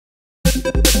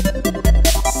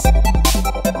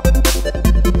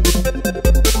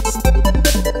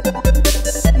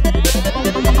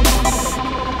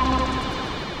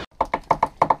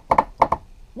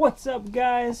What's up,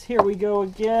 guys? Here we go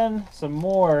again. Some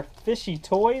more fishy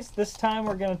toys. This time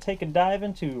we're going to take a dive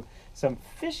into some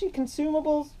fishy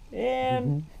consumables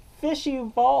and Fishy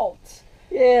Vault.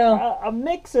 Yeah. A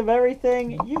mix of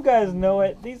everything. You guys know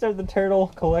it. These are the turtle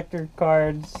collector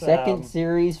cards. Second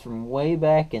series from way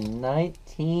back in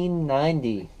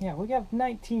 1990. Yeah, we got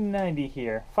 1990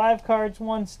 here. 5 cards,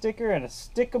 1 sticker, and a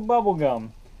stick of bubble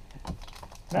gum.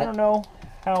 I don't know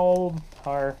how old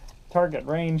our target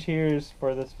range here is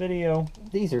for this video.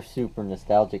 These are super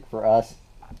nostalgic for us.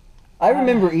 I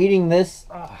remember eating this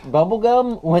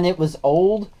bubblegum when it was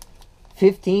old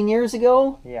 15 years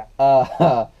ago.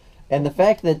 Yeah. And the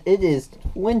fact that it is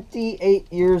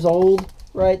 28 years old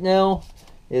right now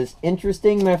is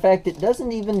interesting. Matter of fact, it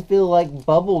doesn't even feel like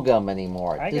bubblegum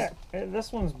anymore.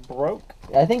 This one's broke.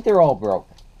 I think they're all broke.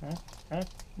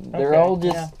 They're all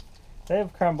just... Yeah. They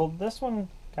have crumbled. This one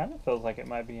kind of feels like it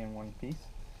might be in one piece.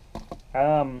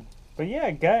 But yeah,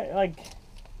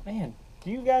 man,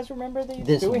 do you guys remember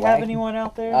these? Do we have anyone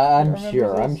out there?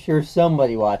 I'm sure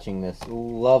somebody watching this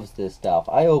loves this stuff.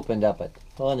 I opened up a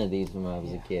ton of these when I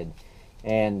was a kid,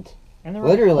 and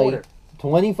literally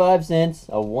 25 cents,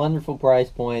 a wonderful price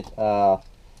point.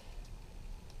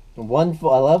 Wonderful.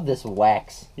 I love this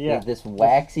wax. Yeah, this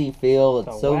waxy feel.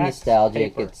 It's so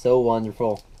nostalgic. Paper. It's so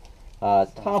wonderful.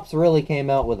 Topps really came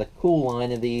out with a cool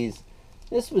line of these.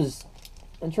 This was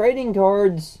trading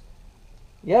cards.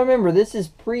 Yeah, remember this is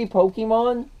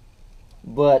pre-Pokemon,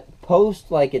 but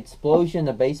post like explosion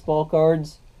of baseball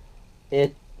cards.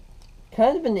 It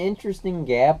kind of an interesting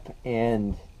gap,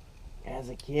 and as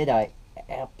a kid, I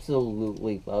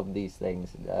absolutely loved these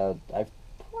things. I've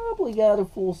probably got a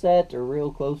full set or real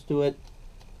close to it,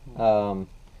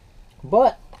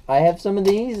 but I have some of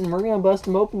these, and we're gonna bust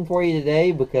them open for you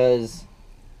today because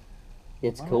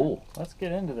it's cool. Let's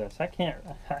get into this. I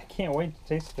can't wait to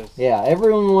taste this. Yeah,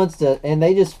 everyone wants to, and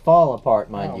they just fall apart,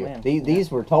 mind you. Man.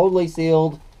 These were totally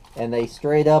sealed, and they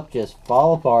straight up just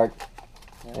fall apart.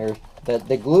 Yeah.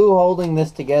 The glue holding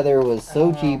this together was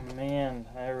so cheap. Oh man,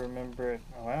 I remember it.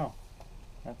 Oh, wow,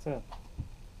 that's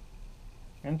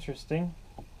interesting.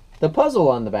 The puzzle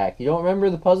on the back. You don't remember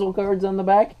the puzzle cards on the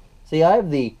back? See, I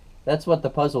have that's what the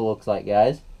puzzle looks like,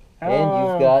 guys. And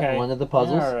you've got one of the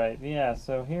puzzles. All right, yeah.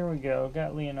 So here we go.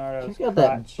 Got Leonardo's. She's got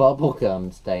that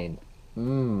bubblegum stain.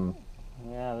 Mmm.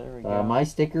 Yeah, there we go. My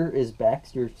sticker is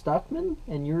Baxter Stockman,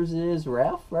 and yours is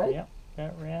Ralph, right? Yep,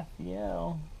 got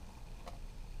Raphael.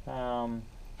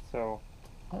 So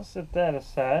I'll set that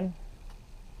aside.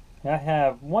 I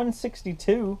have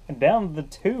 162 down the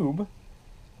tube.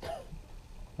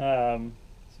 So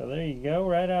there you go,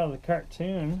 right out of the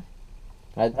cartoon.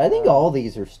 I think all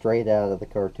these are straight out of the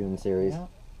cartoon series. Yeah.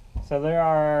 So there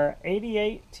are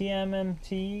 88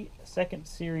 TMNT second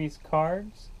series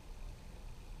cards.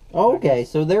 Okay,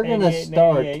 so they're going to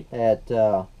start at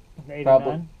 89.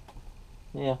 probably.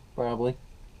 Yeah, probably.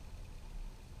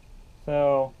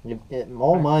 So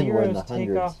all mine were in the heroes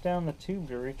hundreds. take off down the tube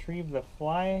to retrieve the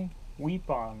fly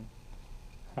weepon.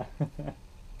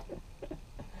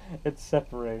 It's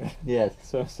separated. Yes.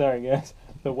 So sorry, guys.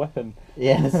 The weapon.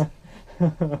 Yes.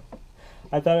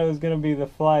 I thought it was gonna be the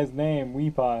fly's name,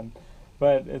 Weepon,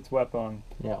 but it's Weapon.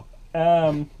 Yeah.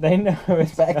 They know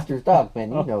it's Baxter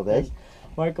Stockman. You know this.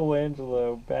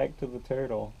 Michelangelo, back to the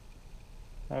turtle.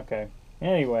 Okay.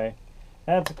 Anyway,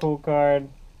 that's a cool card.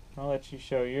 I'll let you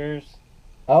show yours.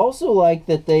 I also like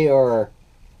that they are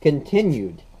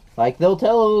continued. Like they'll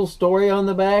tell a little story on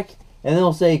the back, and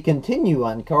they'll say continue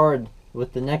on card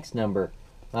with the next number.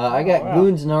 I got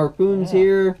Goons and Harpoons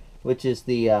here, which is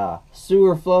the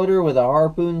sewer floater with a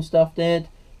harpoon stuffed in it,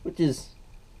 which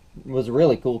was a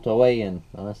really cool toy and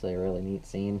honestly a really neat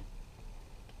scene.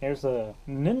 Here's a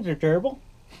Ninja Turtle.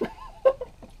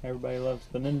 Everybody loves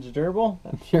the Ninja Turtle.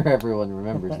 I'm sure everyone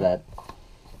remembers that.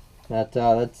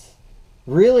 That's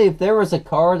really, if there was a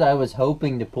card I was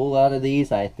hoping to pull out of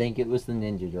these, I think it was the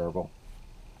Ninja Turtle.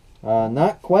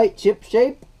 Not quite chip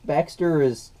shape. Baxter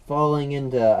is falling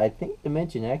into, I think,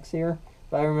 Dimension X here,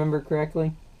 if I remember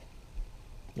correctly.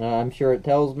 I'm sure it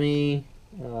tells me.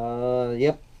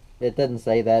 Yep, it doesn't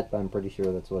say that, but I'm pretty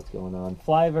sure that's what's going on.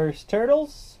 Fly vs.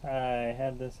 Turtles. I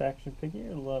had this action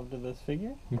figure. Loved this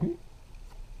figure.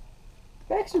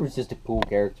 Baxter was just a cool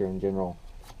character in general.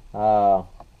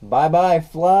 Bye Bye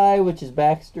Fly, which is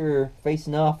Baxter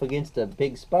facing off against a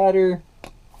big spider.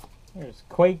 There's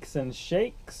Quakes and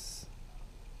Shakes.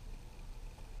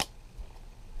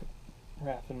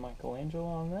 Raph and Michelangelo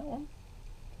on that one.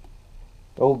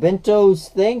 Oh, Bentos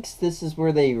thinks this is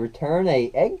where they return a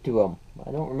egg to him.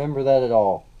 I don't remember that at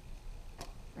all.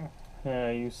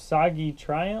 Usagi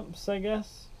Triumphs, I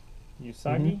guess.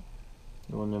 Usagi.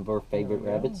 One of our favorite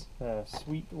rabbits.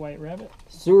 Sweet white rabbit.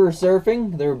 Sewer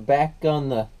Surfing. They're back on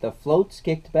the floats,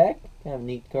 kicked back. Kind of a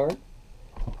neat card.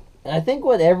 And I think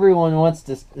what everyone wants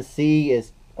to see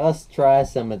is us try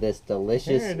some of this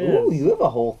delicious... Here it is. Ooh, you have a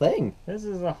whole thing. This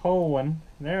is a whole one.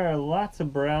 There are lots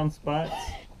of brown spots.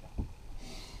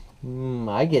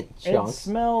 I get chunks. It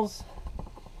smells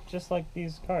just like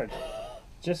these cards.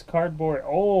 Just cardboard.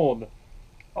 Old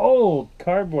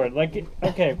cardboard.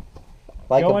 Okay.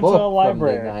 Like go a into book a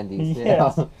library. From the 90s.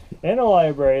 Yes. Yeah. In a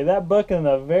library. That book in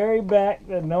the very back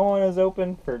that no one has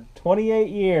opened for 28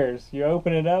 years. You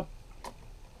open it up,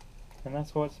 and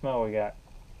that's what smell we got.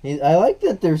 I like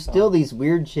that there's still these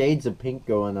weird shades of pink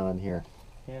going on here.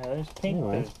 Yeah, there's pink,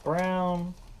 Anyway. there's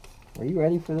brown. Are you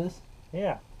ready for this?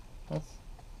 Yeah.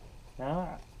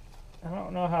 Now, I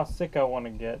don't know how sick I want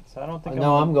to get, so I don't think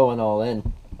I'm going all in.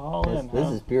 This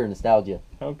is pure nostalgia.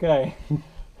 Okay.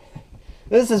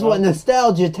 This is what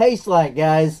nostalgia tastes like,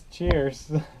 guys.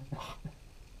 Cheers.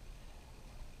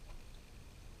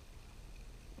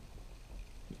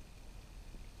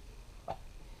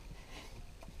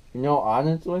 You know,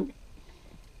 honestly,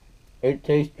 it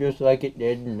tastes just like it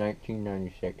did in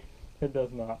 1996. It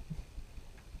does not.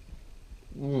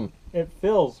 Mm. It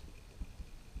fills.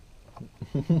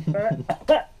 Okay.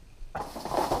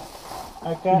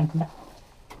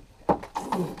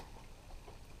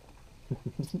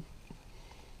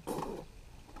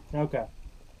 Okay.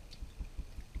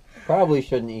 Probably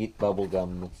shouldn't eat bubble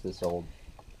gum that's this old.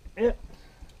 There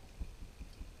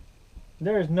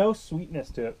is no sweetness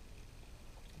to it.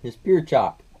 It's pure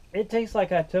chalk. It tastes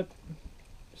like I took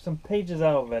some pages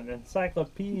out of an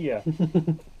encyclopedia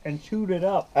and chewed it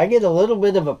up. I get a little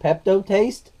bit of a Pepto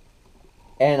taste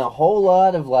and a whole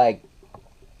lot of like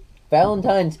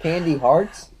Valentine's candy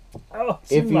hearts. Oh,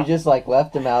 if you just like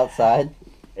left them outside.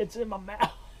 It's in my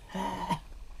mouth.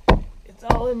 It's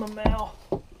all in my mouth.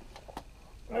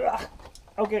 Ugh.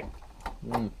 Okay.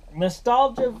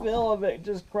 Nostalgia feel of it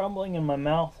just crumbling in my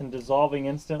mouth and dissolving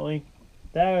instantly.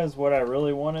 That is what I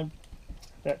really wanted.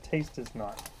 That taste is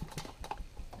not.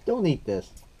 Don't eat this.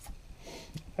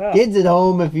 Oh. Kids at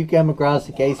home, if you come across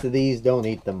a case of these, don't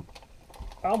eat them.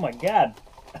 Oh my god.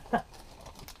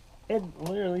 It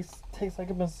literally tastes like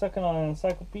I've been sucking on an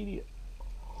encyclopedia.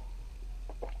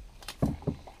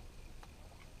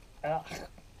 Ugh.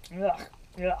 Ugh.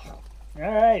 Ugh.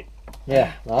 Alright.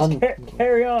 Yeah.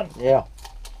 Carry on. Yeah.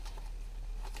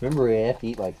 Remember, we have to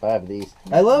eat like 5 of these.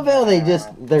 I love how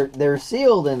they're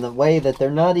sealed in the way that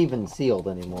they're not even sealed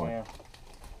anymore. Yeah.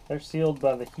 They're sealed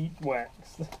by the heat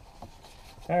wax.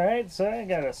 Alright, so I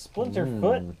got a splinter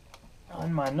foot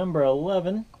on my number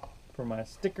 11 for my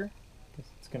sticker. Guess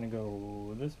it's going to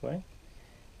go this way.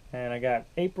 And I got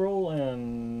April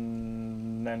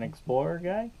and an Explorer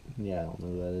guy. Yeah, I don't know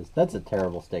who that is. That's a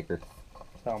terrible sticker.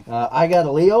 So. I got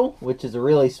a Leo, which is a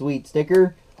really sweet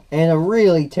sticker. And a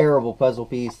really terrible puzzle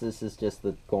piece. This is just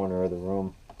the corner of the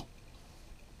room.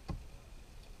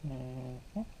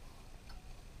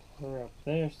 We're up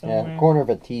there somewhere. Yeah, corner of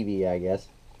a TV, I guess.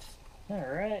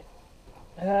 Alright.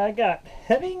 I got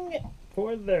Heading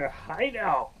for Their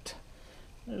Hideout.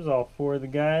 There's all 4 of the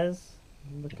guys.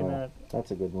 Looking at...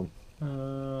 That's a good one.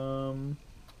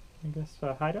 I guess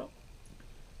a hideout.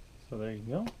 So there you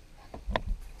go.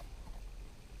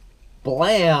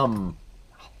 Blam!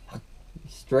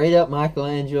 Straight up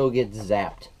Michelangelo gets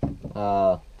zapped.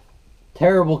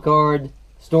 Terrible card.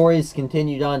 Stories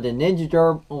continued on to Ninja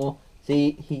Turtle.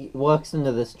 See, he walks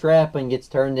into this trap and gets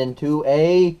turned into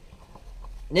a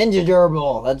Ninja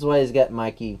Gerbil. That's why he's got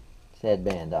Mikey's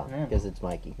headband on. Because it's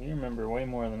Mikey. You remember way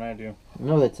more than I do.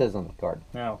 No, that says on the card.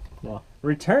 No. No.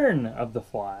 Return of the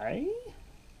Fly.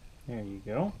 There you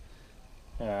go.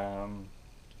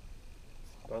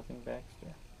 Buzzing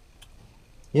Baxter.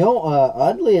 You know,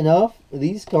 oddly enough,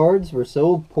 these cards were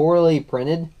so poorly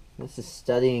printed. This is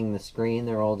studying the screen.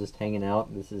 They're all just hanging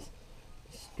out. This is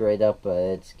straight up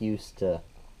an excuse to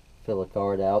fill a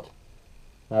card out.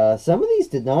 Some of these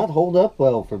did not hold up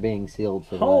well for being sealed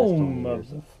for the last 20 years. Home of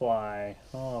the Fly.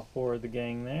 Oh, 4 of the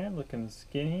gang there, looking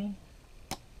skinny.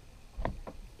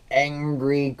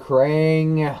 Angry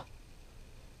Krang.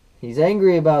 He's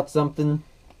angry about something.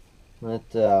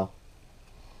 But,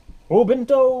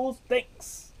 Obintos,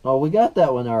 thanks. oh, we got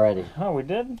that one already. Oh, we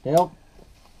did? Yep.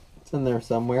 It's in there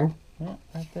somewhere. Yeah,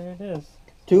 right there it is.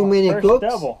 Too Many First Cooks.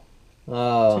 Double.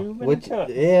 Too Many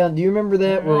Cooks. Yeah, do you remember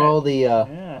that? Where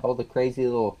Right. all the crazy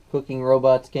little cooking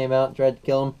robots came out and tried to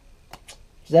kill him?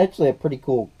 is actually a pretty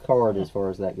cool card as far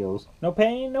as that goes. No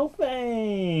pain, no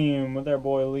fame with our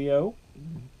boy Leo.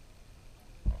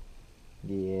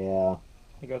 Yeah.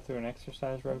 They go through an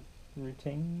exercise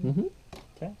routine.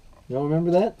 Okay. You don't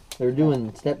remember that? They were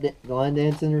doing line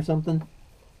dancing or something.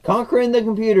 Conquering the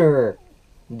computer.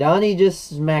 Donnie just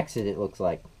smacks it looks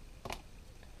like.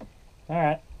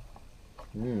 Alright.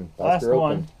 Last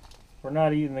one. We're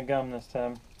not eating the gum this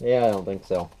time. Yeah, I don't think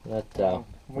so.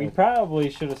 We probably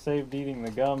should have saved eating the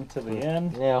gum to the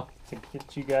end. Yeah. To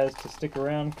get you guys to stick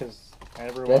around, because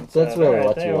everyone that's really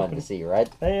what you wanted to see, right?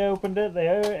 They opened it, they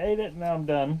ate it, now I'm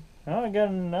done. Oh, I got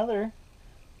another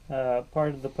part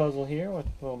of the puzzle here with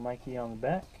little Mikey on the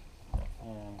back.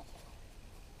 And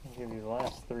I'll give you the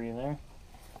last three there.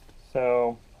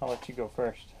 So, I'll let you go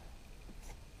first.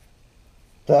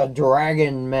 The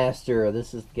Dragon Master.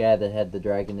 This is the guy that had the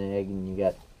dragon egg, and you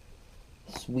got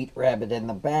Sweet Rabbit in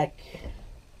the back.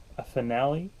 A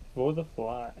finale for the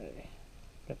fly.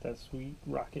 Got that sweet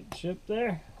rocket ship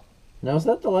there. Now, is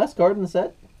that the last card in the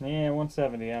set? Yeah,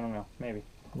 170. I don't know. Maybe.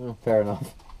 Oh, fair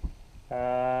enough.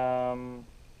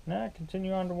 Nah,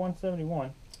 continue on to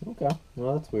 171. Okay.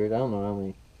 Well, that's weird. I don't know how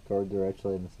many cards are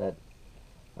actually in the set.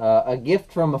 A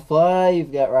gift from a fly.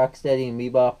 You've got Rocksteady and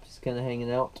Bebop just kind of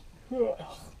hanging out.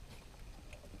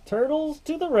 Turtles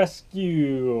to the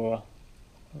rescue.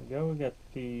 There we go. We got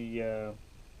the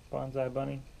Bonsai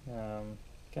Bunny.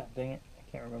 God dang it.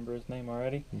 I can't remember his name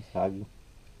already. It's Huggy.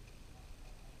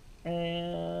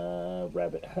 And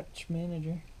Rabbit Hutch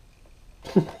Manager.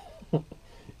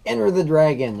 Enter the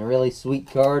Dragon. A really sweet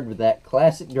card with that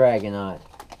classic dragon on it.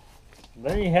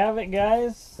 There you have it,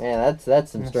 guys. Man,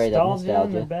 that's some straight up nostalgia.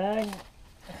 In the bag.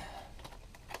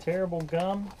 Terrible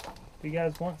gum. If you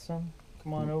guys want some,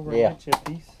 come on over and get you a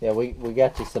piece. Yeah, we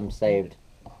got you some saved.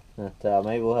 But,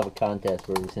 maybe we'll have a contest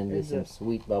where we send you some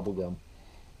sweet bubble gum.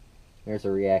 There's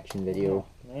a reaction video.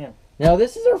 Oh, man. Now,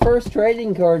 this is our first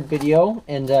trading card video,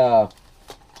 and I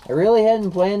really hadn't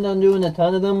planned on doing a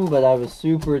ton of them, but I was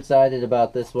super excited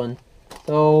about this one.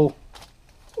 So,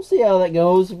 we'll see how that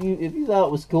goes. If you thought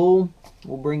it was cool,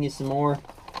 we'll bring you some more.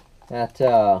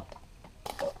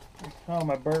 Oh,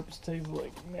 my burps taste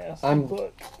like nasty. I'm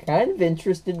kind of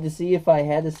interested to see if I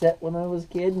had a set when I was a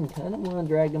kid, and kind of want to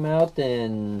drag them out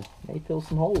and maybe fill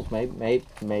some holes.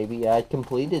 Maybe I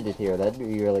completed it here. That'd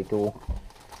be really cool.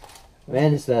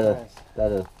 Man, is that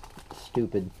a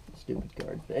stupid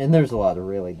card. And there's a lot of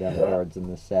really dumb cards in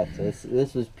this set. So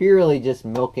this was purely just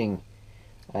milking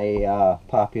a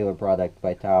popular product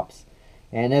by Topps.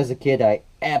 And as a kid, I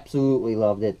absolutely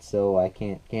loved it, so I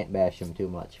can't bash them too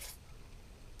much.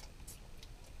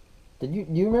 Do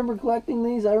you remember collecting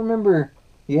these? I remember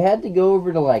you had to go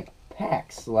over to like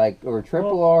PAX, or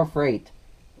Triple R Freight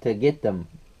to get them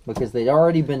because they'd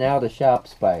already been out of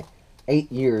shops by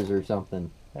 8 years or something.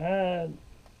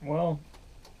 Well,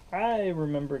 I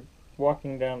remember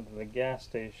walking down to the gas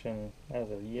station as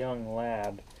a young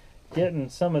lad, getting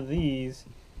some of these,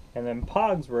 and then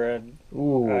Pogs were a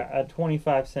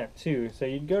 25-cent too. So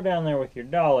you'd go down there with your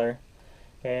 $1,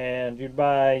 and you'd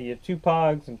buy your 2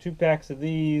 Pogs and 2 packs of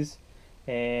these.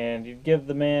 And you'd give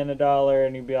the man $1,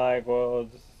 and he'd be like, "Well,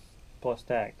 it's plus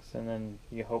tax." And then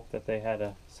you hope that they had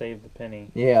a save the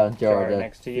penny jar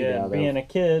next to you. And being a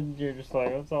kid, you're just like,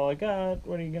 "That's all I got.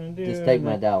 What are you gonna do?" Just take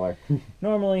my $1.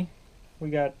 Normally, we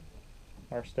got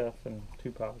our stuff and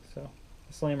 2 Pogs. So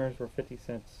the Slammers were 50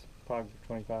 cents. Pogs were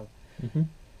 25.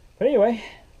 But anyway,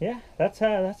 yeah, that's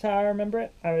how I remember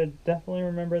it. I would definitely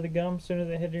remember the gum as soon as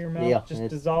it hit your mouth, just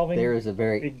dissolving. There is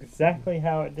exactly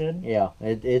how it did. Yeah,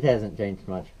 it hasn't changed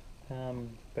much.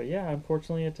 But yeah,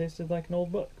 unfortunately, it tasted like an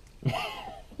old book.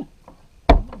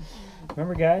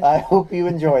 Remember, guys? I hope you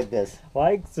enjoyed this.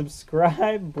 Like,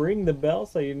 subscribe, ring the bell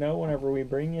so you know whenever we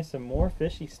bring you some more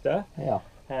fishy stuff. Yeah.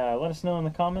 Let us know in the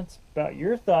comments about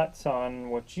your thoughts on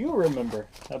what you remember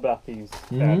about these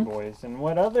bad boys and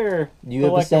what other you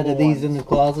have a set of these in the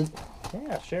closet.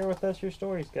 Yeah, share with us your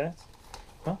stories, guys.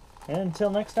 Well, and until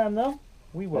next time, though,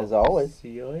 we will as always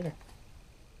see you later.